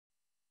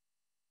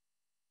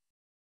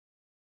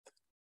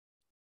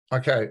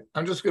Okay,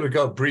 I'm just going to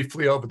go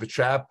briefly over the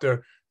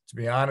chapter. To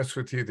be honest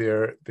with you,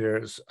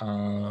 there's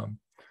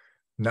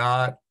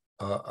not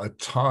a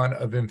ton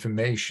of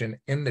information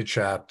in the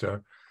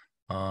chapter.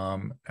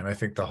 And I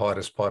think the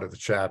hardest part of the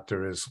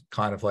chapter is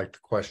kind of like the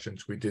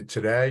questions we did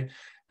today.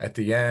 At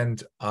the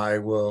end, I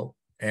will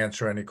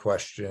answer any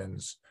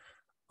questions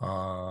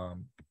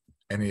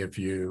any of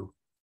you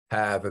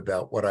have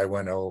about what I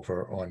went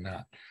over or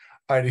not.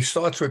 All right, he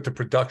starts with the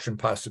production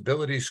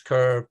possibilities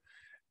curve.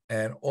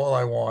 And all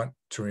I want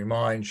to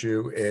remind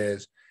you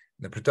is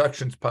in the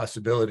productions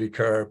possibility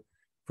curve,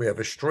 if we have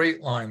a straight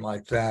line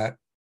like that,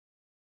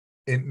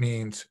 it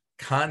means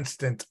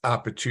constant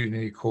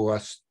opportunity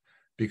cost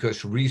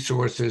because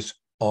resources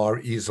are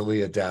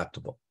easily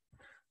adaptable.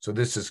 So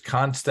this is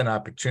constant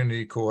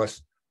opportunity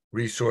cost.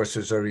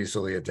 Resources are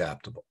easily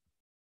adaptable.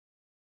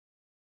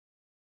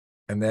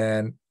 And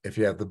then if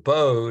you have the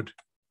BODE,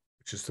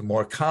 which is the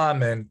more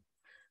common,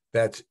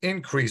 that's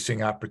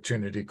increasing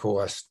opportunity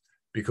cost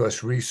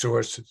because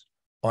resources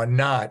are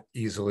not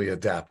easily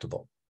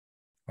adaptable,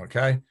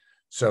 okay?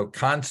 So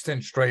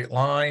constant straight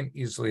line,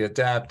 easily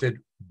adapted,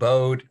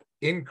 BODE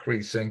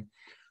increasing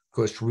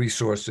because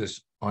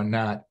resources are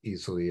not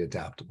easily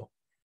adaptable.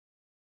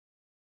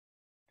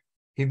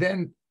 He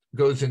then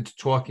goes into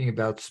talking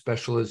about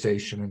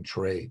specialization and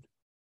trade.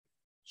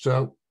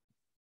 So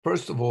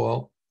first of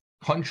all,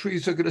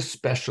 countries are going to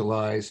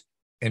specialize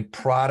in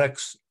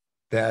products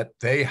that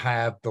they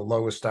have the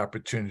lowest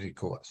opportunity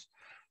cost.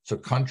 So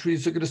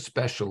countries are going to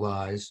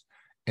specialize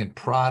in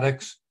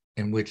products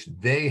in which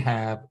they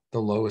have the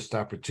lowest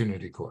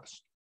opportunity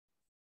cost.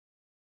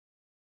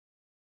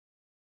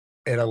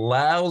 It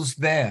allows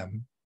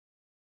them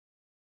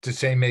to,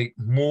 say, make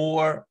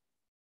more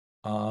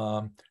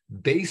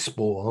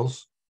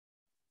baseballs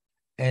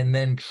and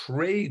then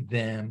trade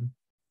them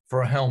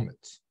for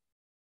helmets.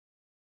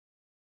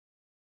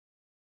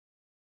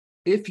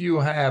 If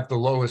you have the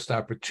lowest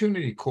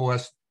opportunity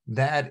cost,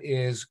 that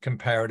is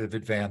comparative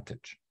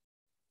advantage.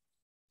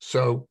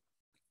 So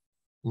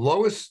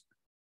lowest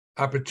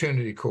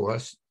opportunity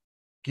cost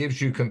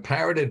gives you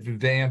comparative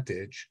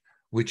advantage,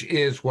 which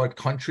is what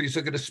countries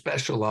are going to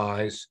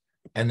specialize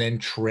and then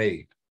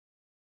trade.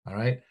 All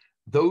right.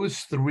 Those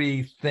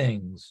three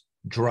things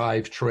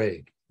drive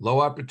trade: low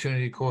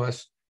opportunity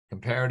cost,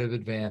 comparative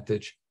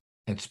advantage,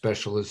 and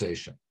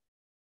specialization.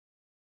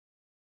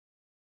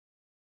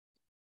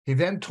 He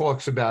then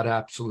talks about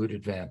absolute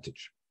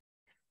advantage,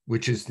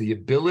 which is the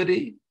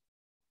ability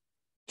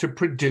to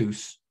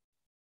produce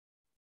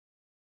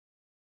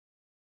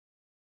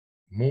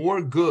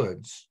more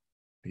goods,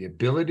 the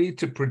ability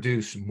to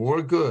produce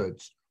more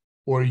goods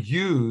or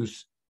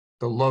use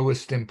the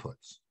lowest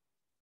inputs.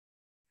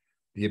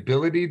 The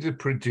ability to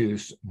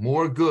produce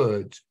more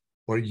goods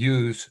or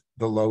use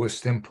the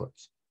lowest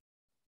inputs.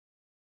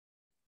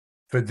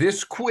 For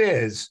this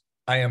quiz,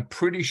 I am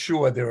pretty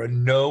sure there are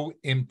no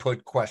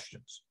input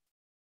questions.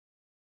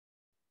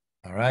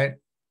 All right.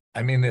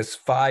 I mean, there's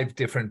 5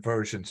 different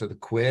versions of the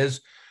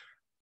quiz,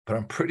 but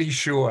I'm pretty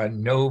sure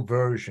no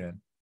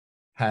version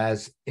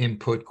has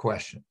input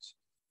questions.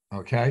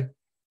 Okay.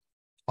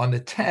 On the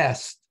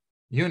test,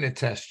 unit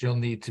test, you'll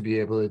need to be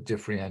able to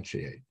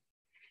differentiate.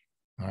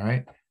 All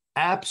right.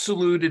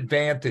 Absolute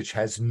advantage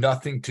has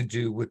nothing to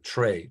do with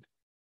trade.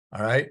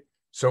 All right.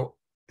 So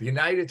the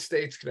United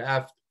States could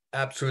have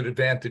absolute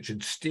advantage in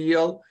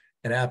steel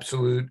and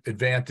absolute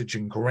advantage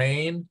in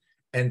grain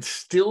and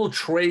still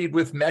trade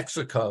with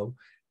Mexico,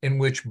 in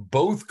which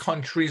both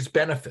countries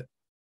benefit.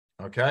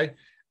 Okay.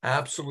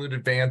 Absolute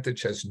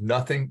advantage has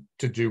nothing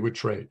to do with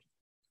trade.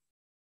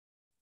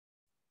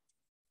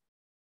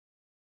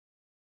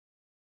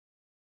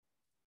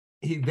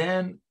 He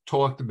then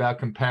talked about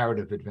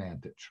comparative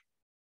advantage.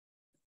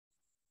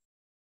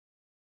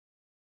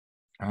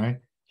 All right.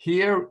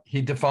 Here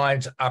he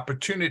defines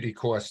opportunity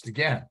cost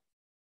again.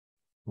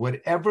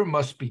 Whatever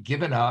must be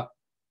given up,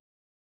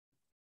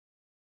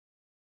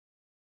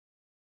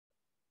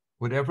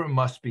 whatever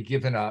must be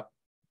given up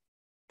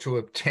to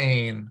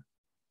obtain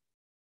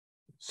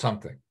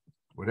something.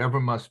 Whatever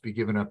must be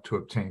given up to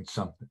obtain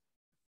something.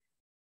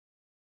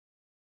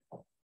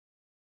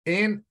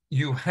 And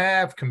you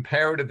have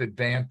comparative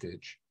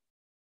advantage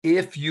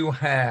if you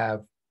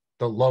have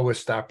the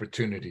lowest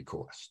opportunity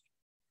cost.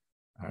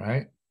 All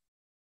right.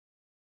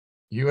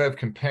 You have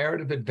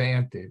comparative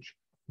advantage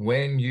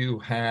when you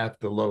have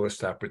the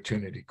lowest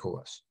opportunity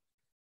cost.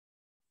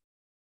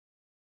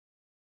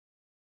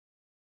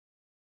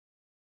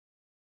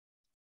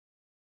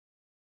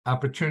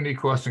 Opportunity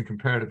cost and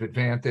comparative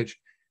advantage.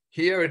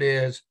 Here it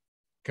is.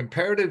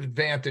 Comparative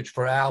advantage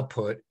for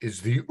output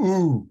is the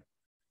OO.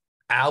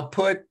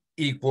 Output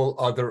equal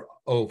other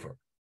over.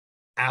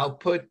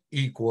 Output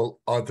equal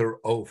other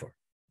over.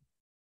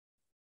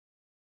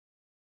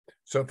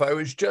 So if I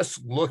was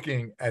just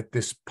looking at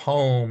this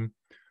poem,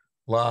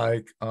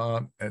 like,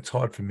 it's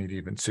hard for me to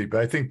even see,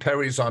 but I think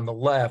Perry's on the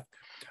left.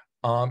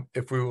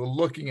 If we were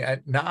looking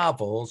at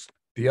novels,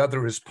 the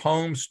other is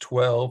poems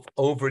 12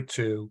 over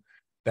 2.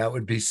 That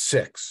would be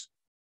 6.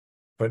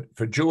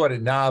 For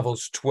Jordan,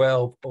 novels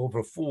 12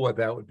 over 4,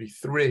 that would be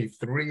 3.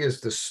 3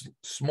 is the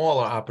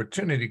smaller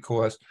opportunity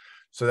cost.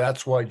 So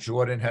that's why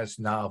Jordan has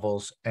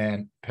novels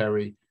and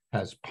Perry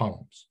has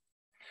poems.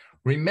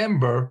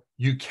 Remember,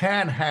 you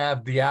can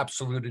have the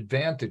absolute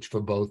advantage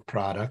for both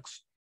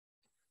products,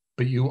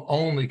 but you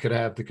only could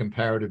have the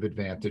comparative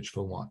advantage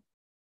for one.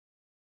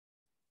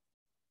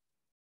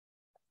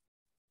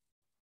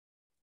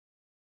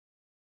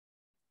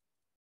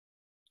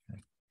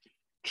 Okay.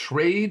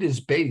 Trade is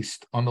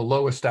based on the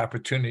lowest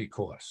opportunity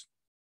cost.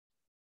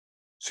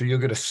 So you're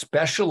going to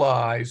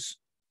specialize.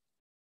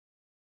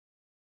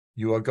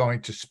 You are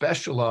going to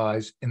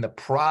specialize in the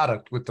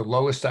product with the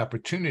lowest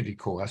opportunity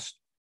cost,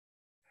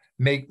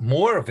 make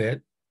more of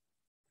it,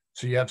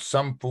 so you have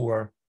some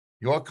for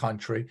your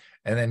country,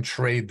 and then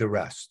trade the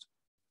rest.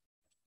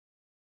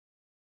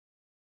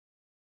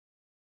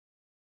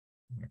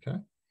 Okay?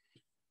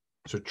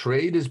 So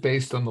trade is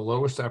based on the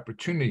lowest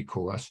opportunity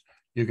cost.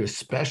 You're going to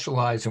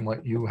specialize in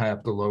what you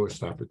have the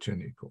lowest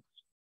opportunity cost.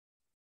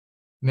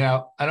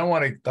 Now, I don't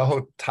want to, the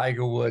whole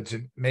Tiger Woods,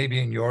 and maybe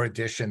in your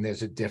edition,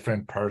 there's a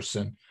different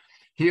person.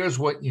 Here's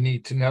what you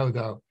need to know,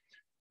 though.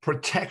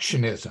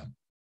 Protectionism,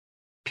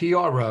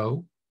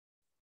 Protectionism.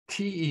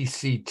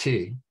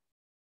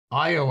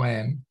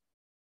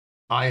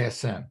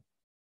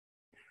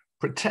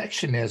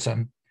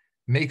 Protectionism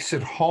makes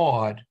it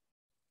hard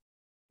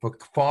for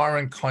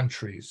foreign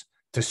countries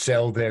to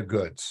sell their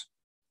goods.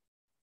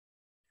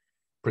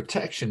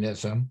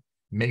 Protectionism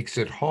makes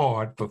it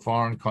hard for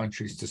foreign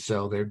countries to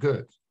sell their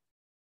goods.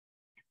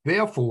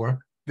 Therefore,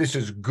 this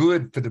is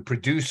good for the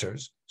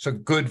producers, so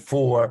good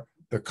for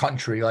the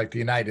country like the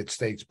United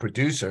States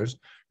producers,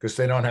 because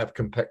they don't have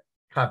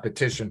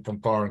competition from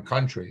foreign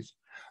countries,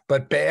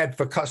 but bad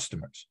for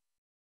customers,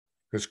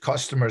 because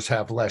customers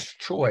have less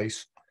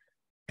choice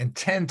and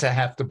tend to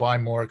have to buy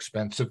more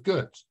expensive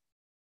goods.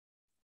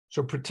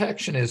 So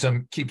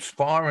protectionism keeps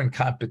foreign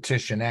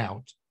competition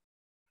out.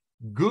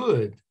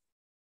 Good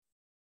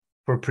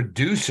for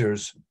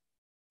producers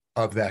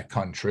of that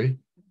country,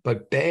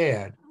 but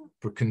bad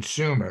for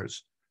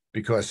consumers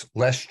because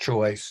less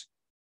choice,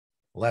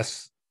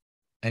 less,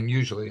 and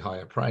usually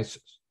higher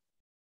prices.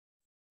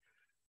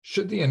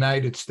 Should the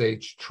United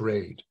States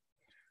trade?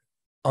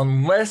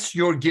 Unless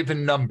you're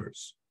given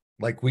numbers,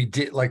 like we've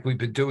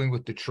been doing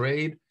with the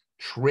trade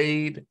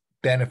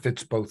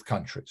benefits both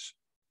countries.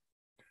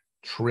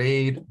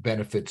 Trade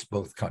benefits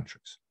both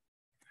countries.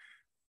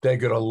 They're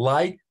going to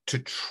like to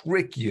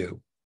trick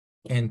you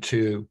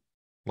into,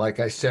 like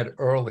I said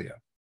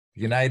earlier,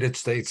 the United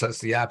States has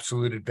the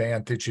absolute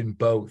advantage in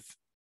both.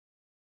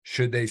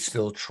 Should they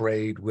still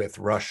trade with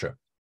Russia?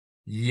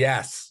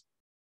 Yes,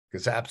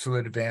 because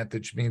absolute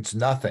advantage means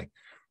nothing.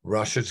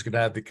 Russia's going to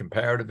have the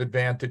comparative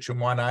advantage in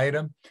one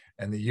item,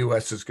 and the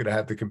U.S. is going to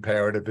have the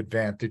comparative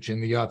advantage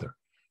in the other.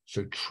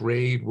 So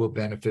trade will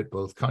benefit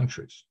both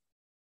countries.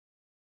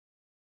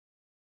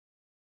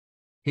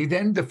 He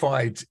then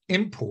divides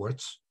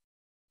imports,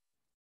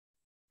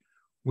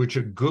 which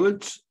are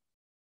goods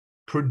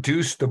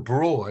produced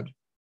abroad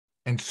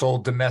and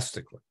sold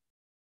domestically.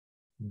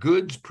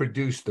 Goods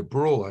produced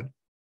abroad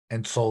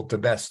and sold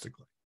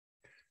domestically.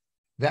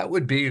 That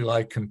would be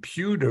like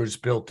computers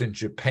built in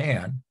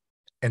Japan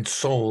and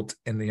sold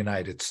in the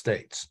United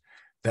States.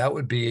 That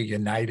would be a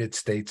United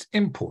States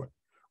import.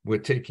 We're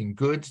taking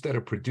goods that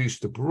are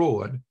produced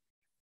abroad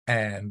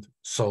and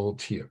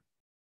sold here.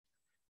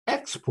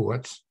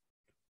 Exports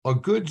are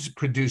goods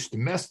produced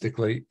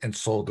domestically and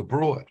sold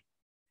abroad.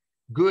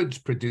 Goods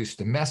produced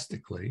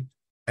domestically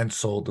and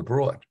sold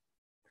abroad.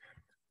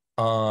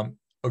 A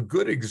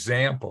good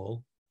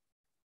example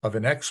of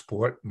an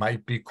export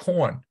might be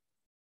corn.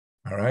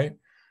 All right.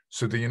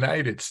 So the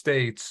United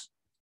States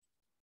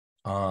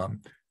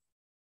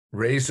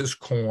raises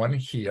corn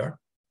here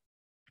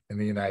in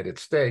the United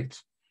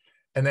States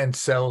and then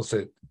sells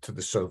it to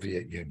the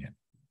Soviet Union.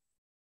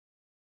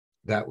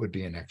 That would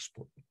be an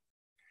export.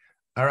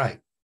 All right.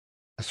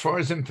 As far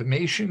as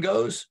information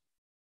goes,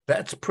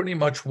 that's pretty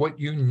much what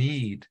you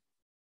need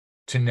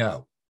to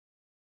know.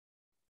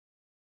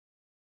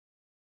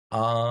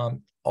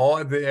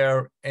 Are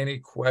there any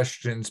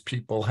questions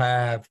people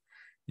have?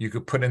 You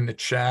could put in the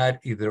chat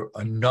either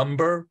a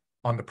number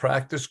on the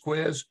practice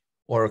quiz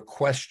or a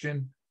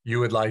question you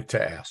would like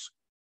to ask.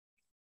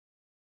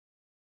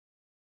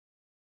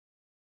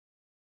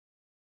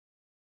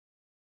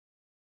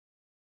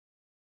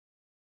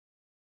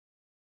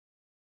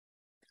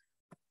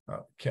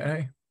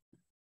 Okay.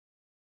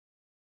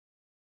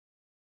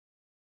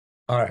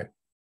 All right.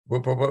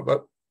 Whoop, whoop, whoop,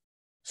 whoop.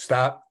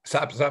 Stop,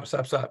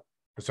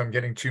 because I'm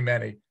getting too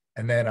many.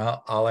 And then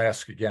I'll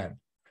ask again.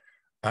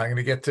 I'm going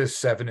to get to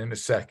 7 in a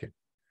second.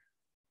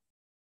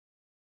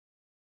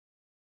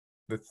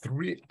 The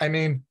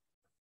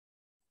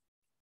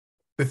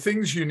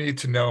things you need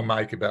to know,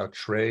 Mike, about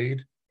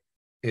trade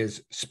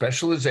is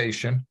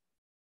specialization,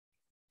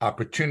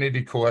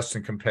 opportunity cost,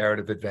 and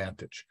comparative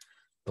advantage.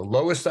 The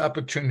lowest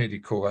opportunity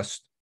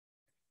cost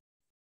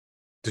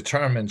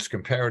determines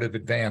comparative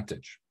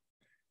advantage.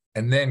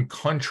 And then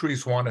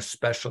countries want to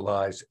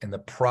specialize in the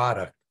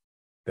product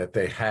that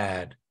they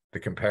had the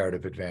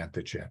comparative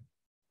advantage in.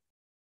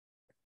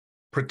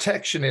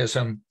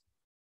 Protectionism,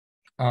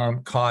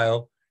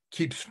 Kyle,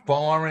 keeps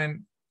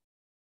foreign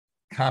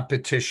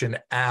competition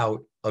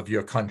out of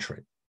your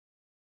country.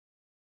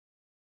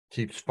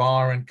 Keeps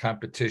foreign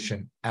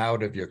competition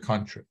out of your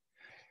country.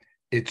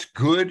 It's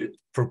good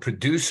for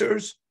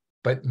producers,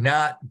 but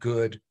not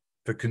good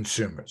for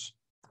consumers.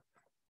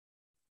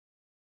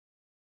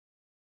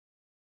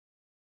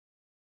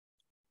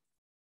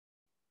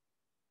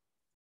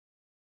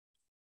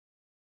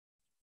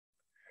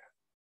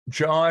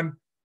 John,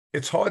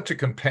 it's hard to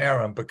compare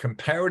them, but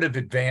comparative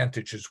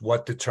advantage is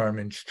what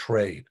determines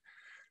trade.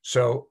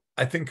 So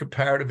I think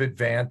comparative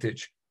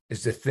advantage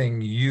is the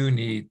thing you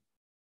need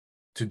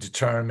to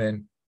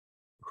determine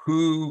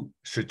who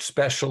should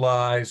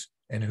specialize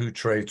and who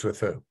trades with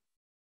who.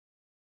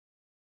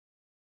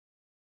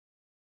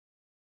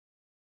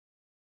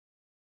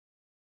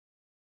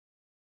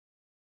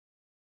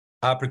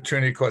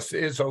 Opportunity cost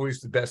is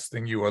always the best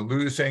thing you are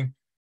losing.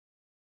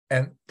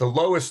 And the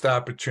lowest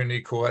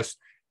opportunity cost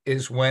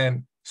is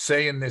when,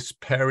 say in this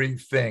Perry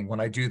thing,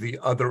 when I do the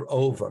other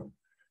over.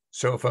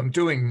 So if I'm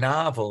doing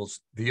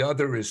novels, the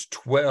other is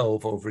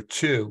 12 over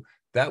 2.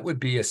 That would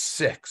be a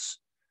 6.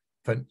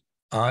 For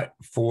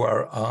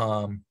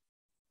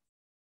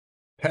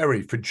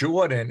Perry. For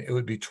Jordan, it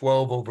would be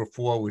 12 over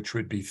 4, which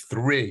would be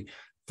 3.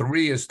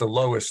 3 is the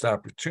lowest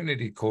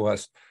opportunity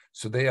cost.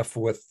 So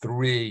therefore,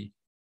 3,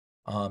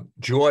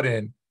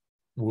 Jordan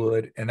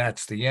would, and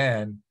that's the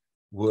end,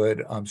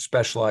 would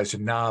specialize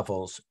in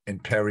novels,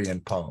 and Perry in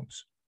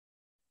poems.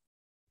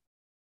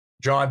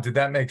 John, did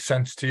that make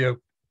sense to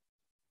you?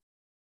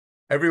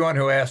 Everyone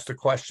who asked the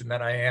question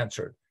that I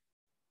answered,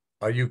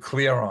 are you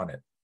clear on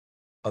it?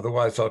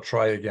 Otherwise, I'll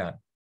try again.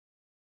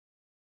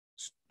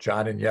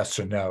 John, and yes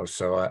or no,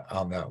 so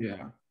I'll know.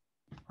 Yeah,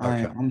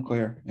 okay. I'm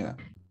clear. Yeah.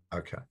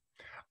 Okay.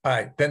 All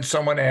right. Then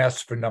someone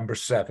asked for number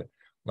 7.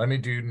 Let me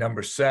do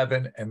number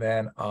 7, and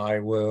then I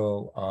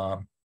will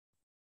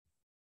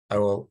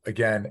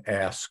again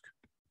ask.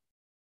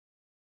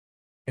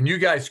 And you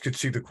guys could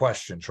see the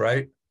questions,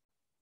 right?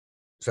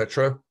 Is that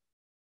true?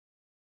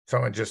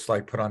 Someone just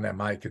like put on their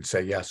mic and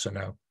say yes or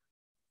no.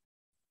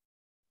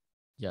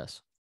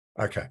 Yes.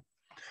 Okay.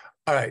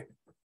 All right.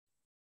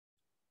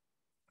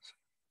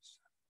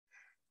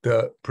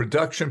 The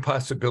production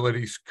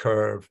possibilities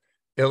curve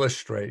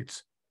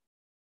illustrates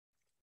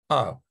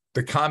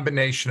the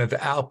combination of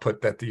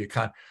output that the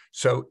economy.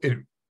 So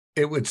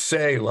it would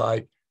say,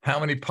 like, how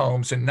many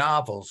poems and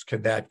novels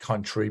can that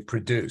country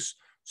produce?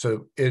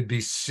 So it'd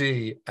be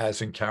C,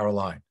 as in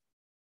Caroline.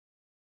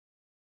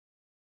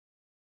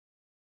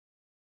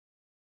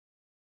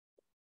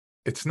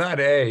 It's not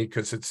A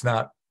because it's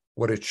not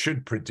what it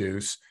should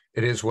produce.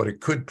 It is what it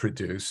could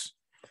produce.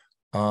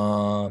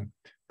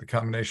 The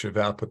combination of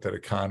output that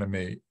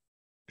economy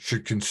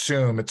should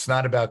consume. It's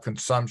not about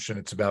consumption.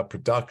 It's about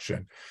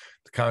production.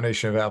 The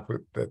combination of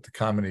output that the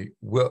economy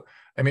will.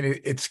 I mean,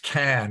 it's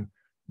can.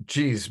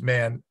 Geez,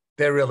 man,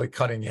 they're really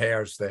cutting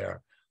hairs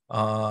there.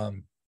 But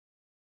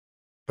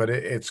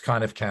it's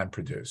kind of can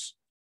produce.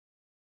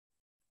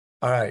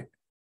 All right.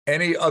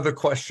 Any other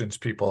questions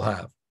people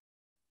have?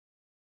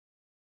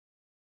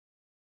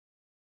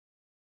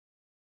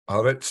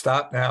 Let's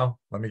stop now.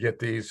 Let me get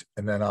these,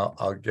 and then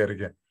I'll get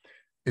again.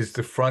 Is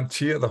the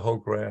frontier the whole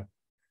graph?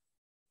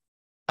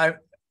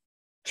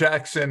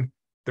 Jackson,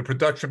 the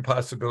production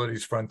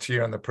possibilities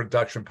frontier and the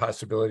production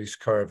possibilities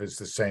curve is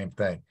the same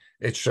thing.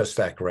 It's just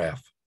that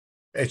graph.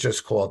 It's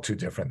just called 2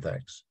 different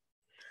things.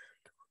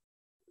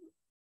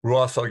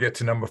 Ross, I'll get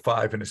to number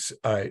 5 in a,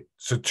 all right.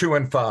 So 2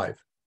 and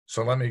 5.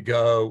 So let me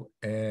go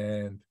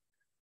and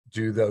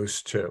do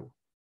those 2.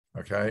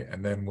 Okay.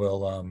 And then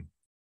we'll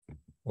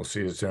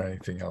see, is there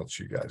anything else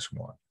you guys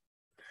want?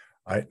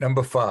 All right,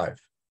 number 5.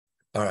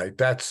 All right,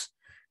 that's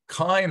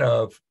kind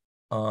of,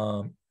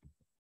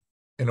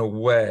 in a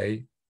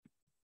way,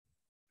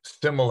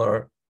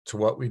 similar to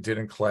what we did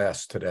in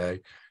class today,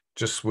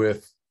 just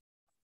with,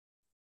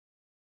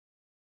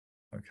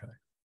 okay.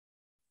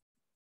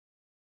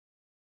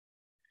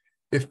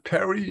 If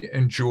Perry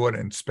and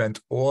Jordan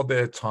spent all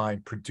their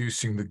time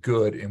producing the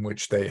good in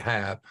which they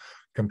have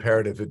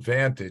comparative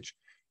advantage,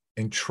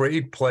 and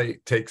trade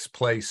takes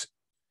place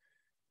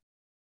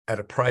at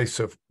a price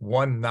of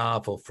 1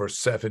 novel for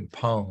 7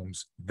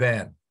 poems,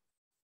 then,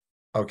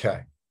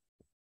 okay.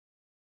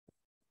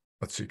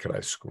 Let's see, could I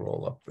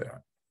scroll up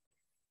there?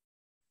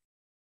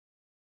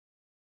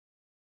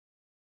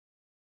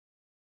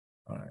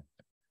 All right.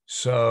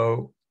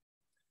 So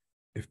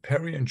if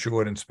Perry and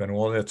Jordan spend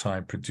all their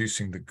time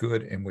producing the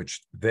good in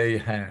which they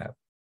have,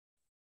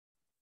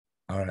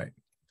 all right.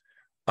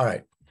 All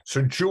right.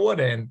 So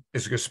Jordan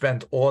is going to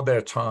spend all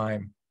their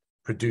time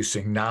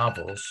producing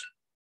novels,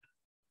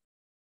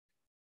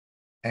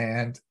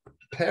 and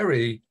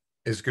Perry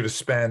is going to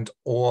spend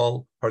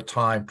all her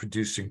time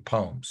producing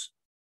poems.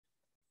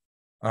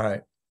 All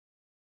right.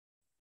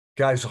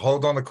 Guys,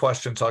 hold on the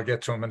questions. I'll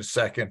get to them in a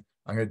second.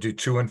 I'm going to do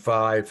 2 and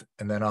 5,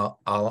 and then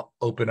I'll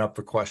open up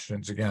the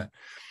questions again.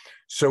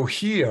 So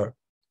here,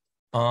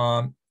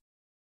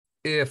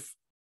 if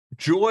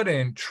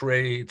Jordan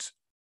trades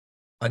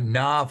a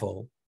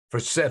novel for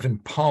 7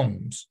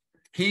 poems.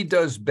 He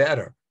does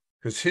better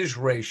because his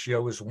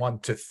ratio is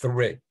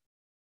 1-3,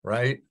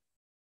 right?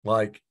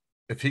 Like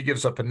if he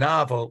gives up a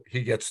novel,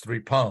 he gets 3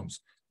 poems.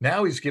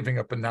 Now he's giving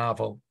up a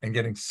novel and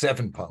getting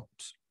 7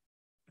 poems.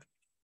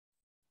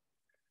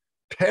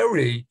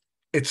 Perry,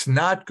 it's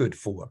not good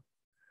for,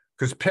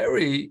 because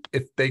Perry,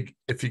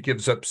 if he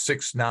gives up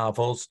 6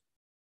 novels,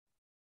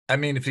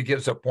 if he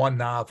gives up 1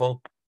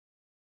 novel,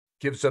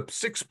 gives up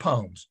 6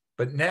 poems.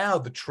 But now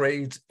the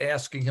trade's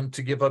asking him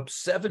to give up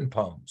 7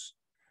 poems.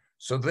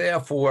 So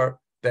therefore,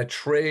 that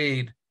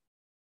trade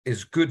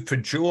is good for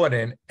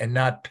Jordan and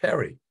not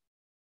Perry.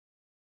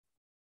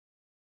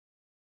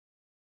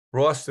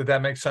 Ross, did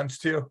that make sense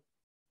to you?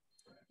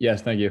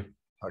 Yes, thank you.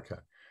 Okay.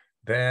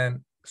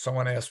 Then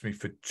someone asked me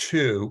for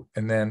 2,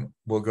 and then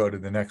we'll go to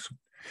the next one.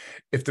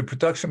 If the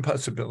production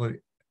possibility.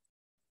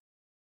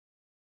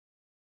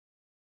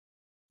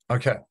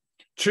 Okay.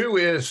 2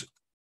 is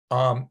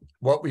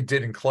what we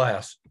did in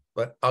class,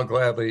 but I'll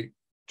gladly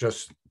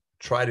just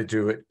try to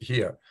do it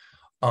here.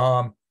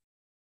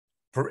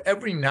 For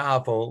every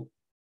novel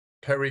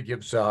Perry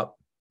gives up,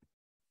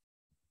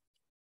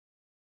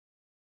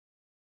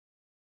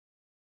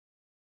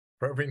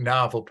 for every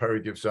novel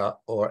Perry gives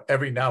up, or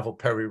every novel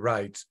Perry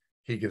writes,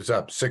 he gives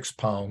up 6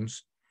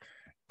 poems,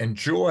 and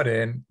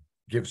Jordan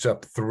gives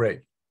up 3.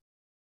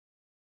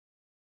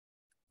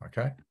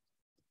 Okay?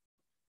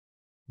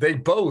 They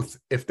both,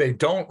 if they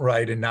don't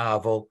write a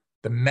novel,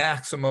 the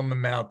maximum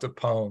amount of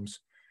poems.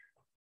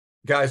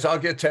 Guys, I'll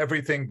get to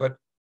everything, but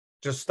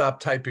just stop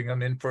typing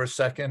them in for a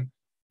second,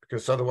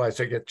 because otherwise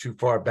I get too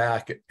far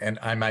back and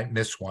I might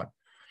miss one.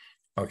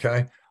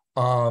 Okay?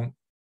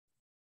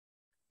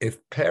 If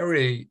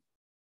Perry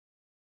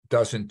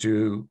doesn't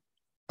do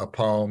a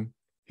poem,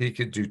 he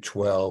could do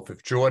 12.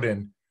 If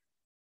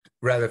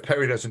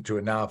Perry doesn't do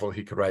a novel,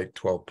 he could write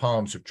 12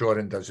 poems. If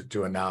Jordan doesn't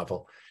do a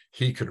novel,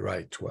 he could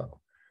write 12.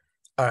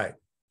 All right.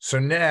 So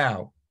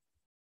now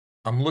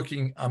I'm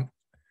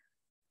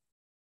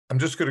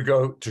just going to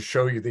go to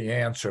show you the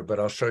answer, but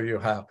I'll show you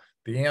how.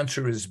 The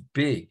answer is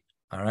B.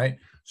 All right.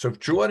 So if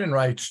Jordan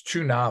writes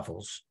 2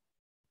 novels,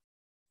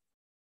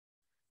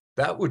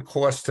 that would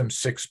cost him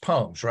 6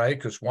 poems, right?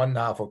 Because 1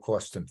 novel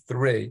cost him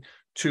 3,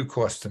 2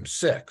 cost him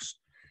 6.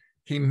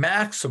 He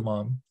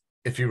maximum,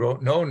 if he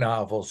wrote no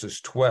novels,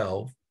 is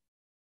 12.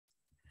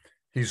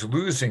 He's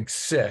losing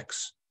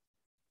 6.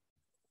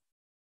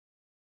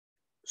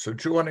 So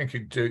Jordan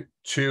could do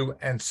 2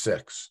 and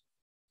 6.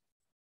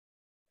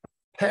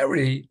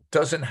 Perry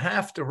doesn't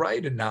have to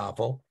write a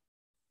novel.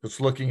 Because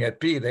looking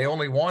at B, they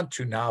only want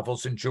 2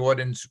 novels and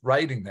Jordan's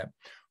writing them.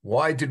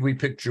 Why did we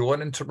pick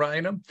Jordan to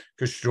write them?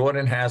 Because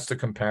Jordan has the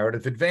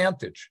comparative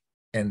advantage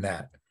in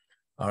that.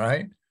 All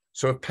right.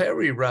 So if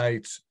Perry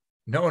writes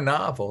no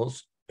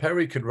novels,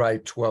 Perry could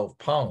write 12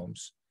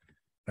 poems.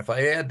 If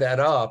I add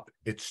that up,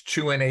 it's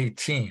 2 and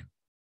 18.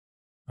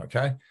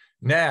 Okay.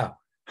 Now,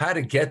 how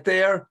to get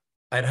there?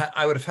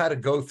 I would have had to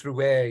go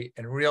through A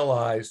and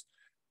realize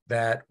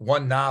that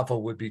 1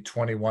 novel would be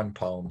 21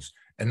 poems,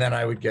 and then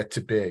I would get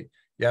to B.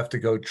 You have to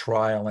go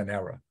trial and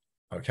error.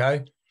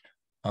 Okay.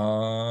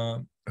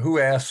 Who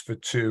asked for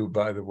 2,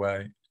 by the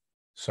way?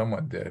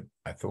 Someone did,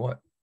 I thought.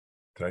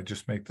 Did I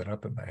just make that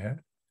up in my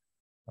head?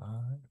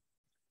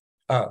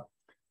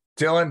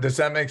 Dylan, does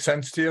that make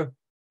sense to you?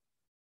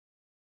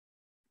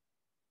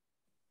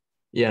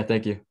 Yeah,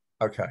 thank you.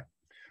 Okay.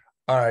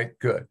 All right,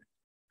 good.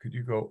 Could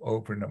you go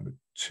over number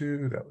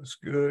 2? That was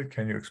good.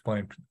 Can you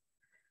explain?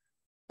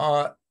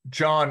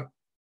 John,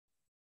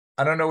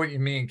 I don't know what you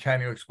mean.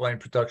 Can you explain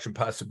production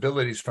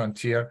possibilities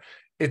frontier?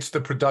 It's the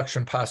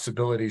production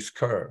possibilities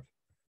curve.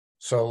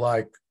 So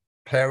like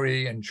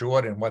Perry and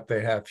Jordan, what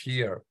they have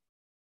here.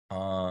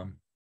 And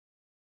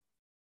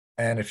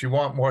if you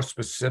want more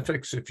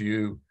specifics, if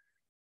you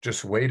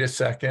just wait a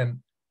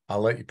second, I'll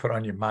let you put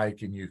on your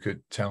mic and you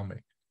could tell me.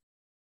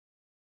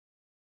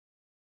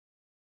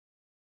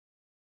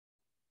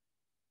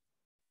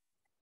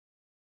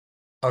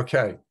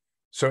 Okay,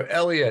 so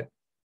Elliot,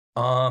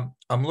 I'm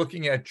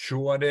looking at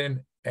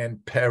Jordan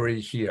and Perry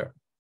here.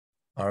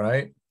 All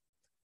right.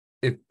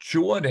 If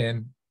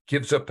Jordan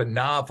gives up a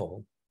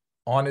novel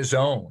on his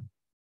own,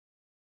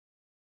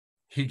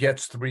 he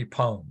gets 3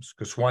 poems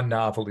because 1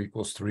 novel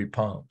equals 3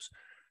 poems.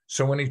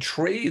 So when he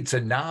trades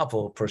a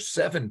novel for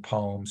 7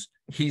 poems,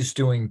 he's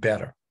doing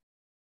better.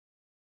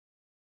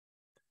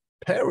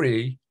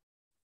 Perry,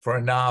 for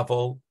a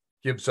novel,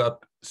 gives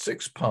up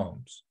 6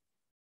 poems.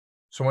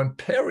 So when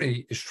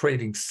Perry is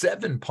trading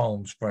 7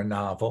 poems for a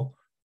novel,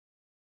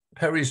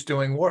 Perry's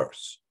doing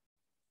worse.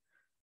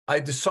 I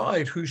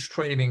decide who's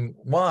trading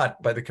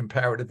what by the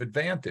comparative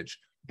advantage.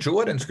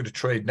 Jordan's going to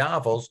trade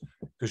novels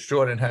because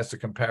Jordan has the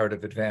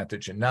comparative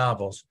advantage in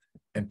novels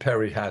and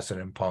Perry has it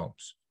in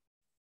poems.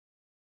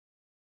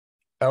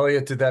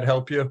 Elliot, did that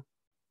help you?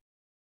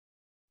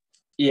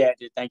 Yeah, it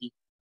did. Thank you.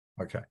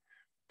 Okay.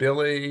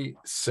 Billy,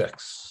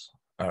 6.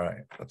 All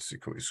right. Let's see.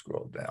 Can we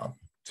scroll down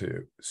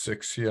to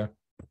 6 here?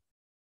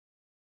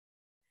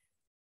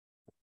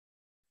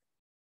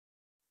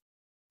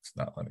 It's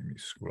not letting me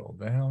scroll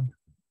down.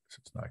 So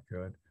it's not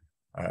good.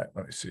 All right,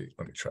 let me see.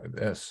 Let me try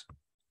this.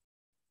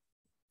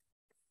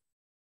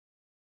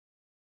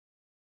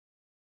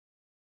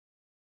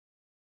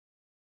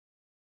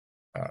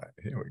 All right,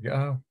 here we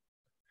go.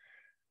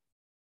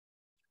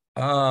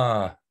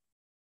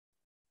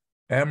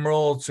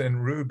 Emeralds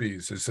and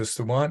rubies. Is this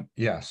the one?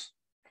 Yes.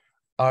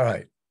 All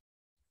right.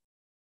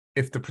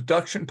 If the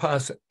production all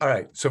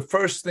right. So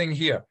first thing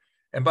here,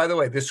 and by the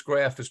way, this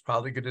graph is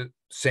probably going to,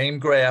 same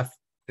graph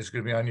is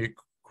going to be on your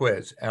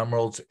quiz,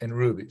 emeralds and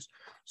rubies.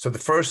 So the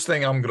first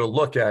thing I'm going to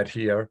look at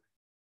here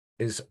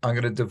is I'm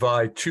going to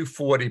divide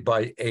 240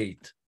 by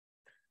 8.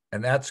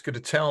 And that's going to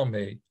tell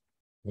me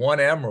 1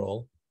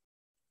 emerald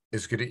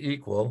is going to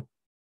equal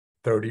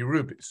 30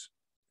 rubies.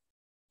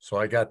 So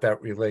I got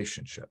that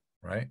relationship,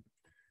 right?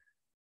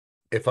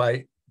 If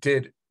I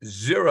did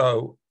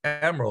 0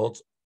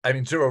 emeralds, I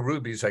mean 0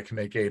 rubies, I can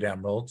make 8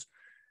 emeralds,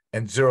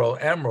 and 0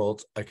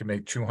 emeralds, I can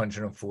make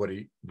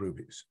 240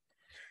 rubies.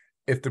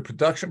 If the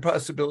production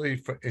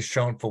possibility is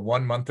shown for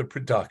 1 month of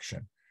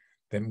production,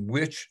 then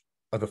which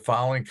of the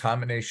following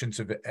combinations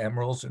of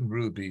emeralds and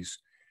rubies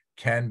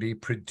can be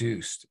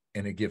produced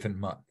in a given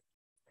month?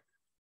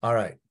 All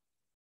right.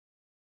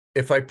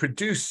 If I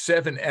produce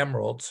 7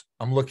 emeralds,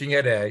 I'm looking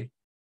at A,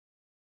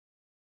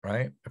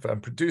 right? If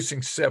I'm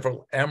producing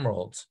several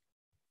emeralds,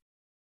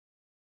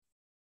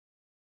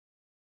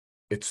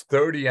 it's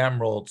 30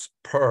 emeralds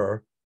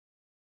per.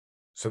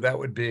 So that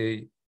would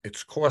be,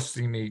 it's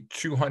costing me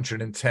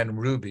 210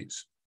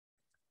 rubies.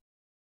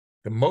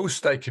 The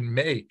most I can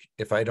make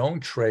if I don't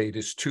trade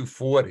is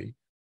 240.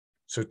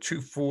 So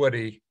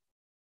 240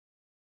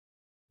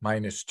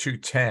 minus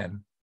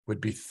 210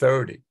 would be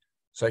 30.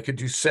 So I could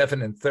do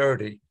 7 and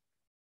 30.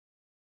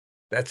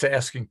 That's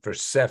asking for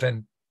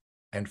 7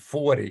 and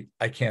 40.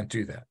 I can't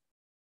do that.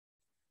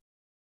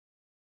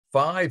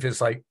 5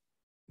 is like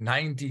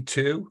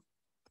 92.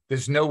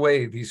 There's no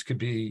way these could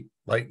be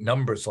like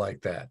numbers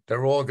like that.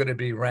 They're all going to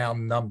be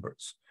round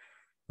numbers,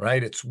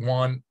 right? It's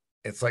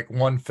like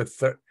 1 for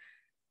 30.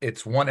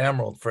 It's 1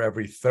 emerald for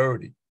every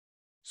 30.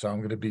 So I'm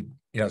going to be,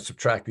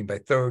 subtracting by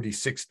 30,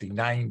 60,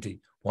 90,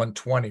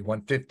 120,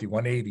 150,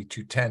 180,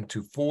 210,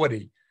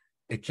 240.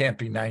 It can't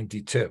be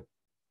 92.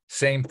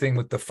 Same thing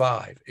with the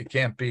 5. It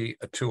can't be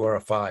a 2 or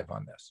a 5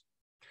 on this.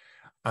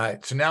 All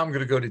right, so now I'm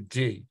going to go to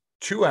D.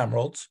 2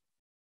 emeralds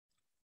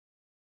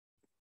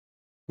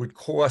would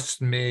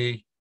cost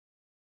me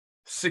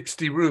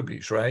 60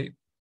 rubies, right?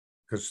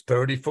 Because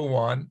 30 for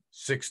 1,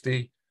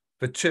 60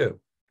 for 2.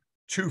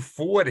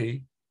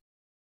 240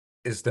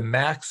 is the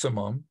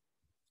maximum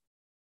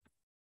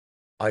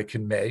I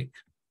can make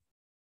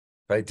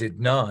if I did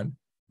none,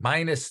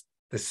 minus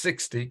the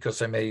 60,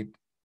 because I made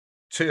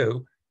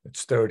 2,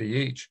 it's 30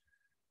 each.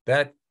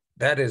 That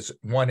is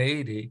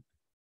 180.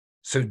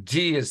 So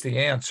D is the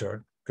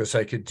answer, because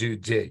I could do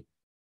D.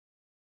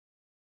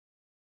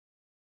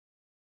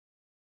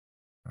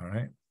 All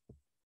right.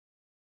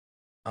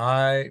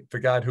 I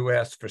forgot who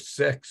asked for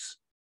 6,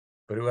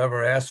 but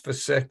whoever asked for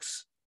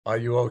 6, are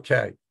you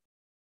okay?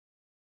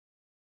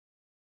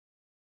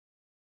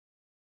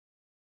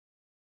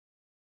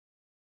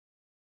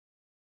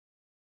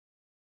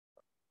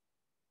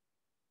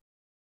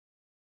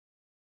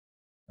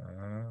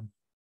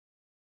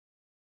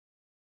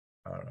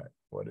 All right,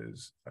 what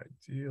is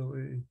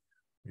ideally?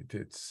 We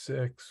did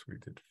 6, we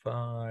did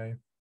 5.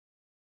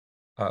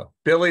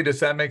 Billy, does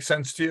that make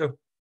sense to you?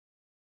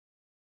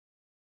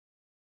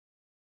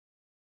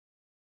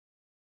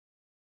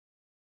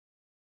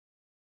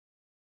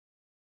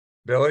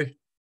 Billy?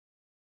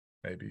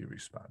 Maybe you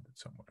responded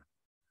somewhere.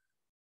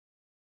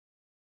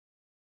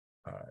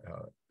 All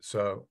right,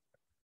 so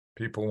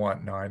people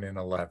want 9 and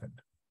 11.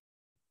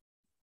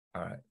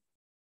 All right.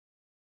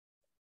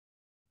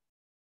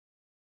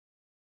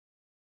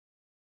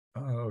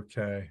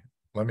 Okay,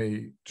 let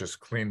me just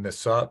clean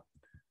this up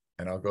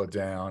and I'll go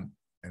down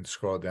and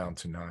scroll down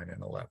to 9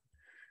 and 11.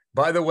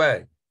 By the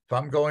way, if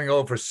I'm going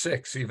over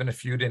 6, even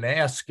if you didn't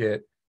ask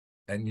it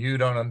and you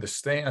don't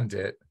understand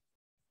it,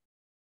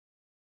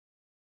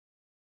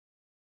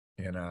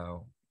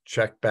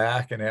 check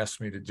back and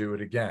ask me to do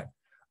it again.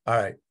 All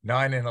right,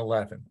 9 and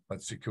 11.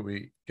 Let's see, could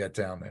we get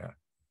down there?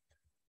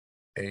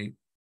 8,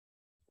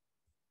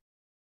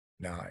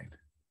 9.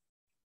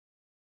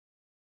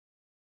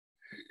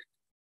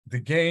 The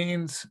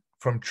gains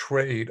from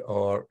trade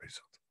are,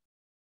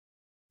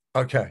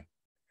 okay,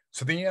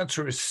 so the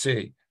answer is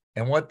C.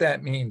 And what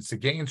that means, the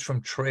gains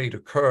from trade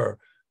occur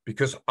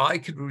because I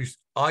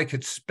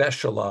could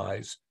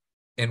specialize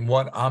in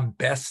what I'm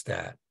best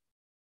at,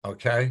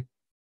 okay?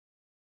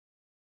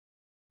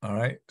 All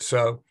right,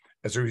 so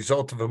as a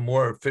result of a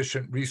more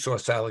efficient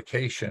resource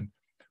allocation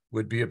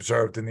would be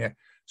observed in the,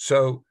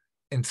 so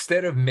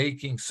instead of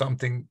making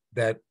something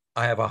that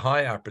I have a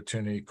high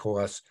opportunity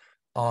cost,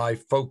 I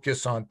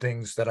focus on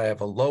things that I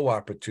have a low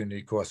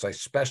opportunity cost. I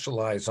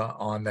specialize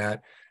on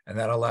that, and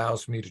that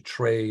allows me to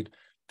trade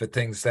the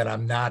things that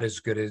I'm not as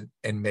good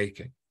in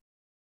making.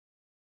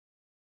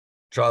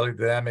 Charlie,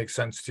 did that make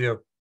sense to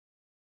you?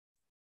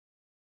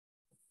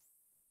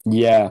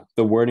 Yeah,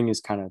 the wording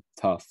is kind of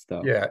tough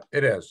though. Yeah,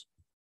 it is.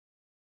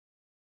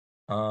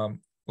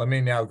 Let me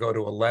now go to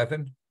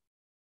 11.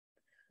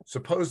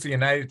 Suppose the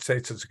United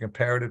States has a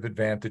comparative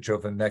advantage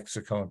over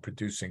Mexico in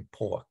producing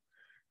pork.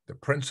 The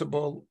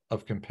principle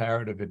of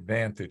comparative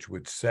advantage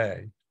would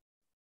say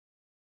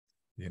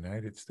the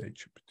United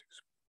States should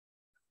produce.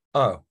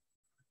 Oh,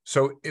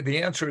 so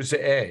the answer is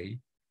A.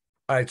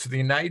 All right, so the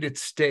United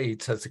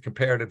States has a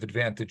comparative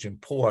advantage in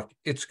pork.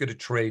 It's going to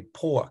trade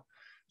pork.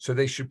 So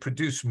they should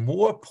produce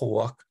more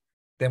pork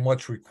than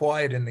what's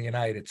required in the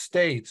United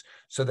States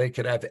so they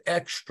could have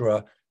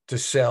extra to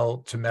sell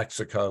to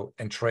Mexico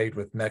and trade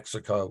with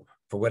Mexico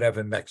for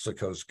whatever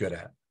Mexico's good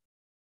at.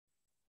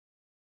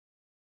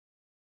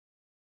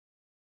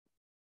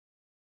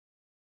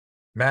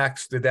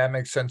 Max, did that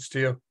make sense to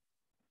you?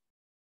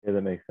 Yeah,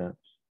 that makes sense.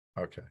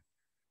 Okay.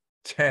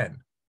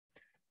 10.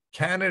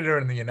 Canada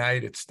and the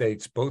United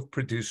States both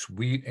produce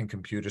wheat and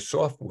computer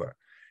software.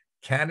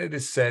 Canada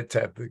is said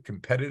to have the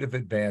competitive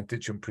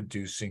advantage in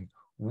producing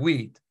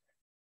wheat.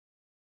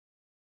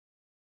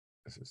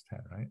 This is 10,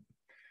 right?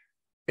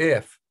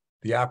 If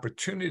the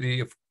opportunity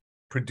of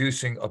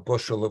producing a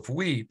bushel of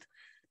wheat,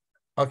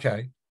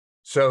 okay,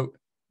 so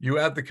you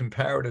have the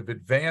comparative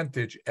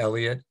advantage,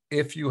 Elliot,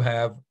 if you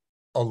have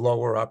a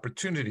lower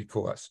opportunity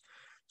cost.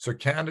 So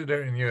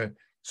Canada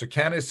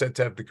is said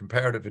to have the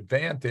comparative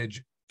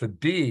advantage. For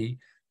B,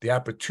 the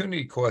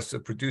opportunity cost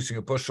of producing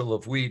a bushel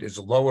of wheat is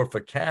lower for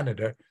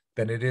Canada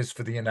than it is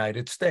for the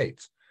United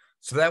States.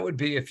 So that would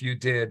be if you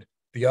did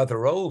the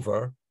other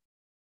over,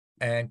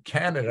 and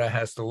Canada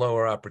has the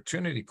lower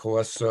opportunity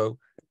cost, so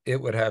it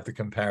would have the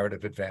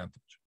comparative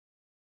advantage.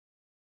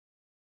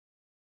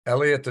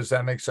 Elliot, does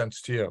that make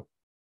sense to you?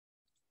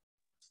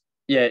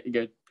 Yeah,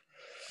 good.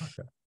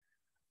 Okay.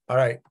 All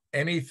right.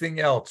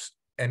 Anything else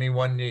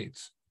anyone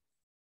needs?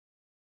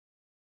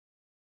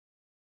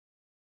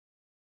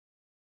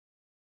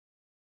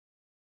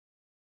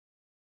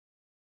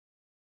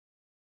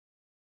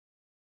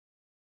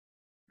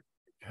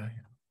 Okay.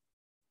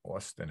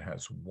 Austin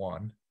has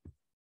 1.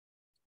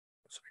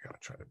 So we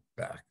got to try to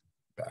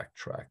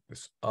backtrack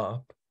this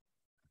up.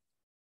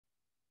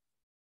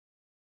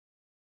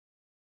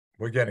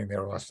 We're getting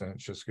there, Austin.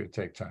 It's just going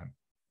to take time.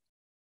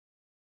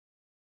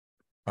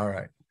 All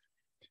right.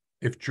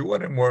 If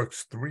Jordan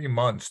works 3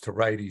 months to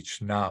write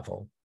each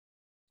novel,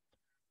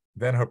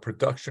 then her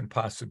production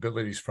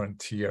possibilities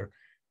frontier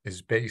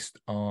is based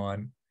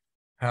on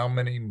how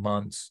many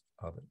months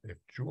of it. If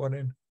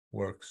Jordan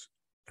works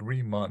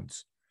 3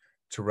 months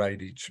to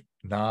write each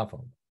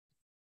novel.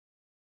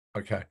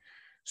 Okay.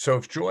 So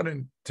if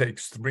Jordan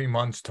takes 3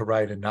 months to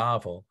write a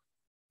novel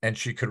and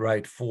she could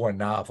write 4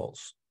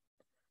 novels,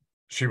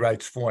 she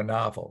writes 4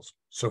 novels.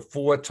 So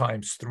 4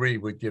 times 3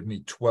 would give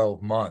me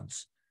 12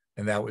 months.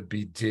 And that would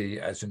be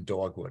D as in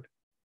dogwood.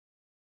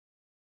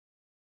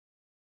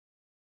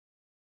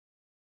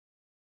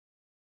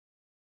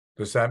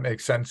 Does that make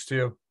sense to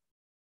you?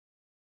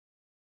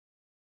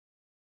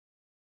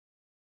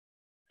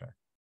 Okay.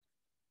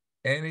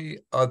 Any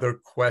other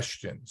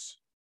questions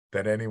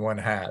that anyone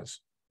has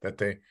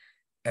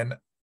and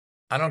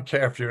I don't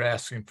care if you're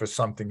asking for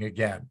something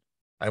again.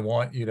 I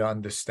want you to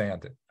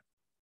understand it.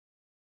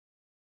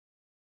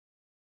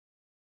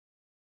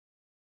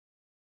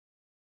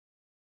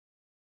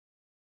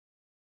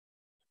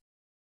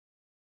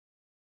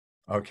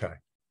 Okay.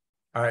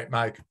 All right,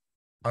 Mike.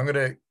 I'm going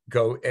to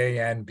go A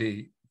and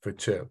B for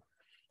 2.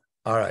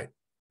 All right.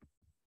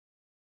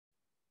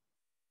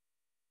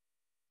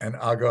 And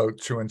I'll go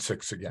 2 and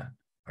 6 again.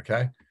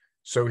 Okay.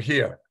 So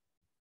here,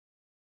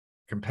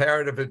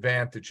 comparative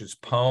advantage is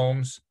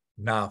poems,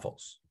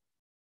 novels.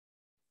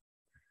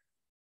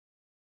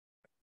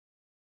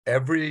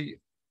 Every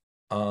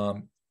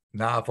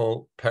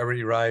novel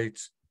Perry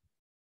writes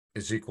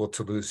is equal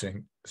to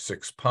losing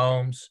 6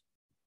 poems.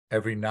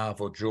 Every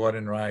novel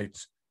Jordan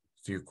writes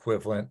is the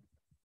equivalent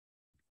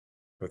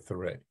for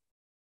 3.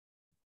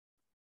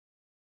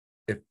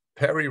 If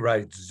Perry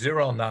writes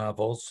 0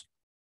 novels,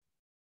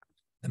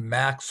 the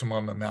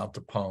maximum amount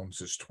of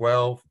poems is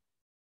 12.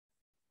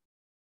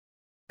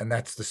 And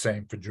that's the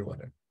same for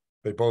Jordan.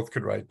 They both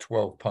could write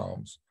 12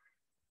 poems.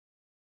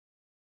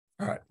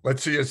 All right,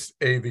 let's see is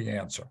A the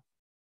answer.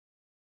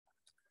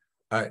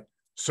 All right,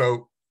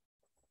 so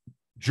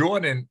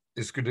Jordan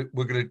is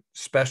we're going to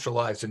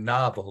specialize in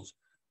novels.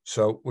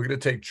 So we're going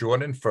to take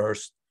Jordan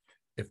first.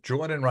 If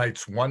Jordan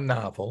writes 1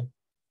 novel,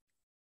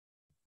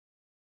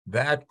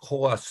 that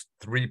costs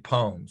 3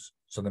 poems.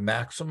 So the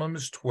maximum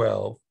is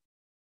 12.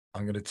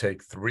 I'm going to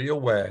take 3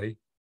 away.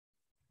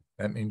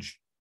 That means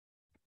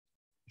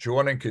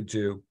Jordan could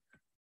do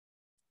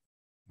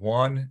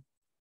 1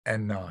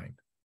 and 9.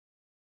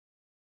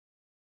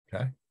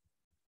 Okay.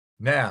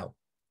 Now,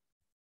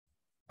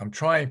 I'm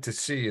trying to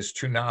see is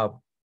 2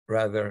 novels,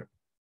 rather,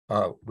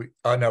 no,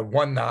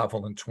 1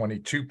 novel and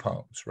 22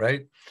 poems,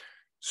 right?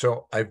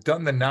 So I've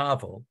done the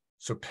novel.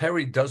 So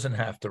Perry doesn't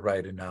have to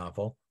write a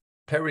novel.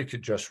 Perry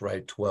could just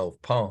write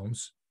 12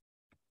 poems.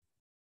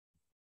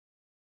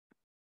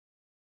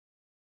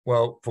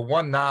 Well, for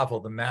one novel,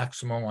 the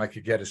maximum I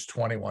could get is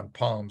 21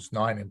 poems,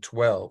 9 and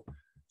 12.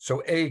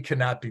 So A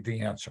cannot be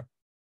the answer.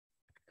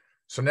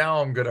 So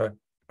now I'm going to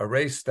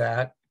erase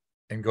that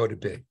and go to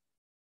B.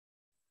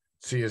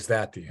 See, is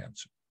that the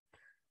answer?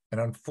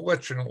 And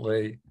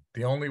unfortunately,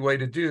 the only way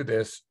to do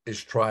this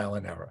is trial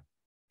and error.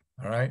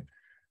 All right.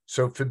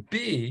 So for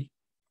B,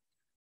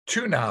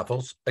 2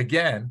 novels,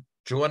 again,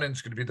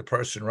 Jordan's going to be the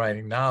person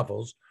writing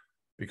novels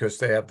because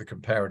they have the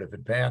comparative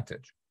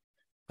advantage.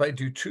 If I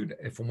do 2,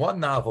 if one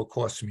novel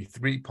costs me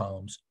 3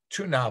 poems,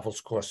 2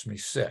 novels cost me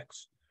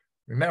 6.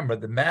 Remember,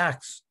 the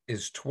max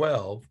is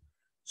 12.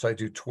 So I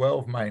do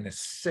 12 minus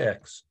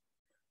 6.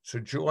 So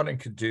Jordan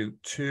could do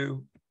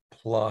 2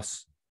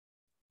 plus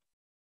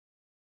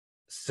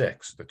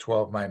 6, the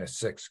 12 minus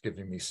 6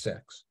 giving me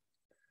 6.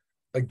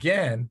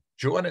 Again,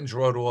 Jordan's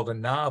wrote all the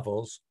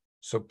novels,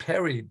 so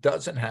Perry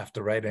doesn't have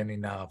to write any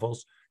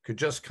novels, could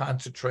just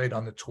concentrate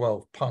on the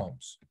 12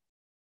 poems.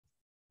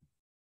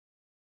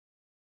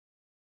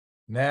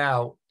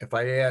 Now, if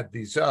I add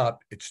these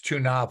up, it's 2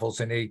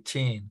 novels and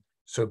 18,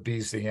 so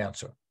B's the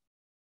answer.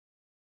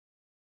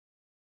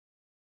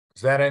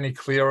 Is that any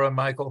clearer,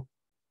 Michael?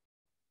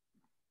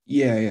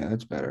 Yeah,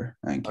 that's better.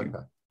 Thank you.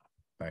 Okay,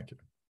 thank you.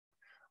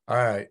 All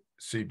right,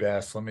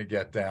 Seabass, let me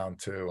get down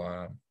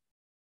to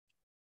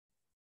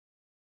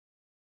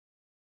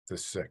the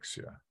 6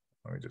 here.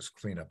 Let me just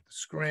clean up the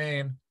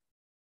screen.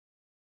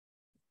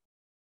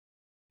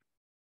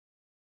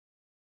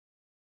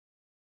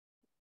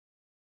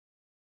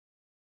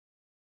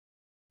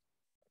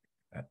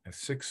 A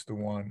 6 to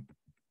 1.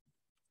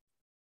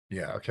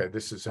 Yeah, okay,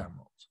 this is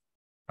emeralds.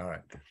 All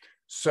right.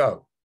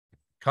 So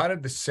kind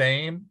of the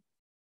same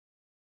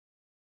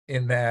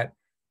in that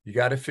you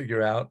got to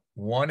figure out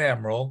 1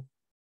 emerald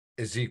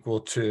is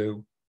equal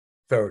to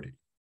 30.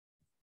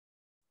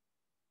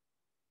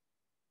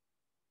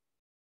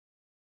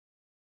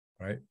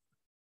 Right?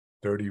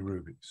 30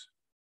 rubies.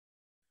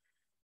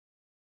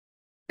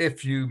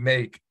 If you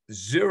make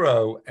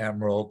 0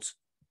 emeralds,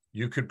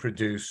 you could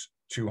produce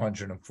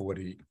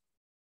 240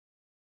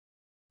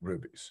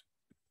 rubies.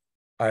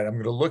 All right, I'm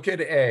going to look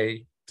at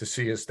A to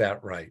see is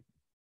that right.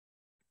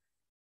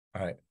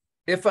 All right,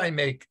 if I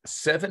make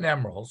 7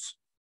 emeralds,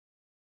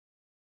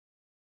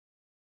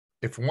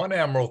 if 1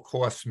 emerald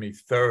costs me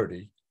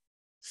 30,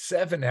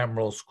 7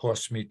 emeralds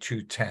cost me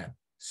 210.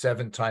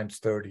 7 times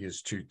 30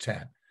 is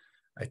 210.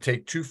 I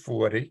take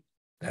 240,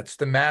 that's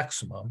the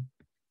maximum.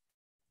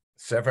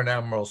 7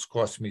 emeralds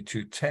cost me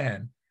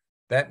 210.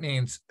 That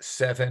means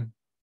 7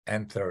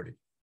 and 30.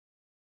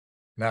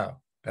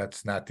 No,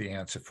 that's not the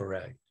answer for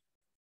A.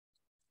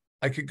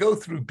 I could go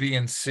through B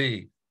and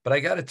C, but I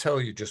got to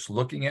tell you, just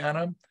looking at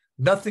them,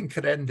 nothing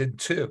could end in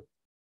 2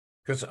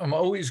 because I'm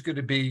always going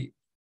to be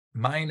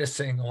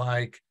minusing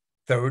like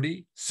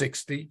 30,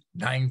 60,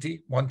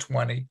 90,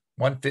 120,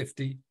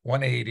 150,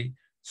 180,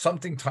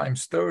 something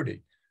times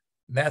 30.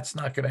 And that's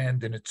not going to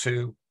end in a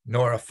 2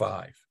 nor a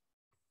 5.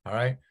 All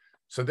right.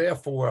 So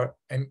therefore,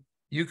 and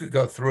you could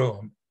go through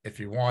them if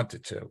you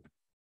wanted to,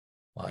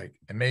 like,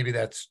 and maybe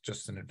that's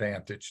just an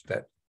advantage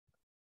that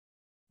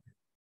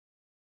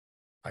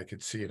I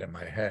could see it in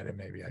my head and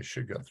maybe I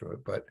should go through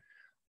it, but,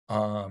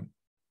 all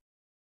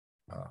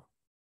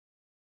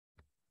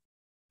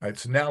right,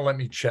 so now let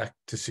me check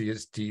to see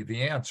is D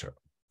the answer,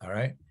 all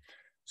right?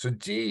 So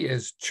D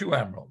is 2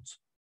 emeralds.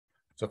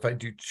 So if I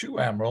do 2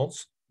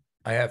 emeralds,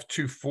 I have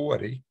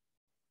 240,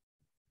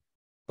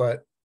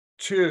 but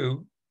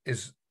 2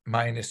 is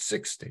minus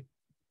 60.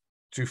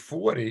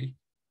 240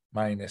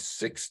 minus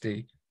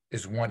 60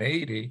 is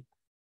 180,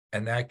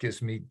 and that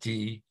gives me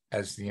D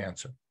as the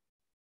answer.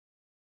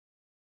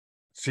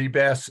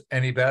 Seabass,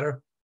 any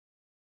better?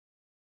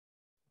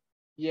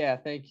 Yeah,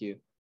 thank you.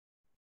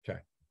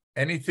 Okay.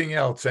 Anything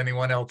else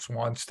anyone else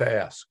wants to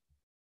ask?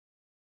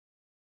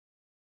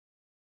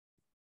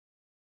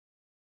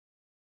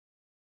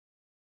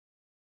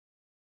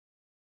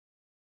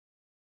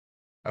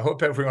 I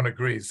hope everyone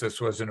agrees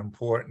this was an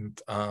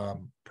important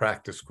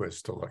practice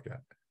quiz to look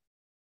at.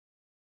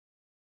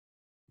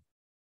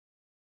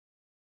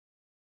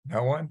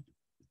 No one?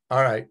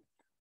 All right.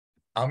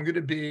 I'm going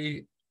to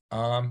be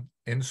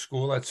in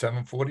school at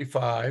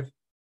 7:45.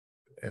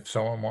 If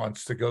someone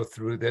wants to go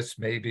through this,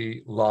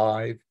 maybe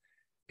live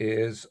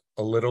is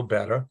a little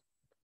better.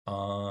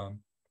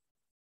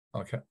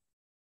 Okay.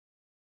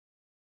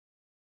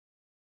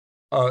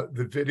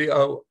 The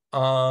video,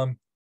 I'll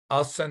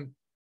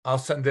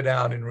send it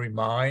out in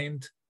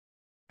Remind,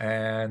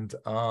 and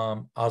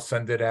I'll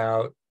send it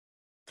out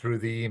through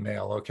the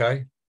email,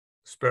 okay,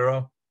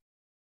 Spiro?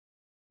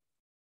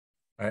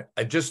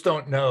 I just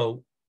don't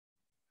know.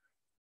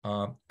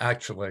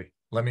 Actually,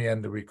 let me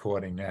end the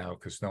recording now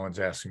because no one's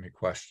asking me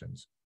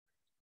questions.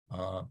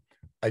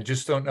 I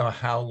just don't know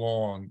how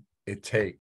long it takes